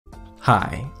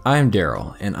Hi, I am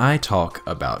Daryl, and I talk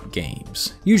about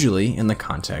games, usually in the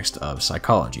context of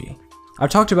psychology.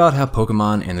 I've talked about how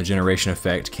Pokemon and the generation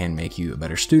effect can make you a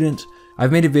better student.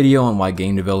 I've made a video on why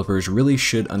game developers really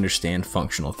should understand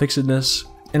functional fixedness,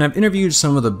 and I've interviewed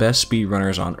some of the best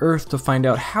speedrunners on Earth to find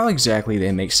out how exactly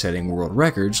they make setting world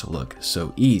records look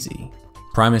so easy.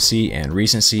 Primacy and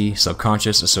recency,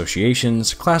 subconscious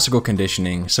associations, classical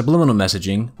conditioning, subliminal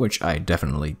messaging, which I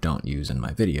definitely don't use in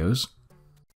my videos,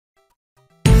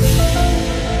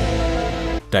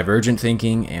 divergent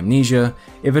thinking, amnesia.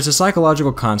 If it's a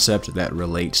psychological concept that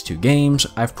relates to games,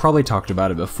 I've probably talked about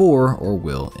it before or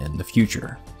will in the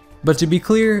future. But to be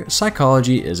clear,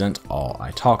 psychology isn't all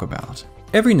I talk about.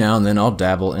 Every now and then I'll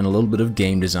dabble in a little bit of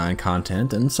game design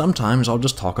content, and sometimes I'll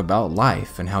just talk about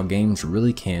life and how games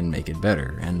really can make it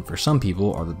better, and for some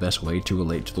people are the best way to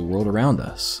relate to the world around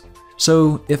us.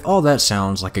 So if all that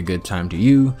sounds like a good time to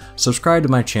you, subscribe to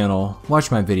my channel,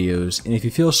 watch my videos, and if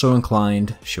you feel so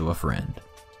inclined, show a friend.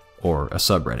 Or a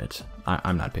subreddit.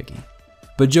 I'm not picky.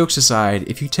 But jokes aside,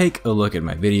 if you take a look at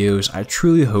my videos, I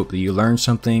truly hope that you learn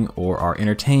something or are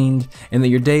entertained, and that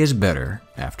your day is better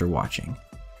after watching.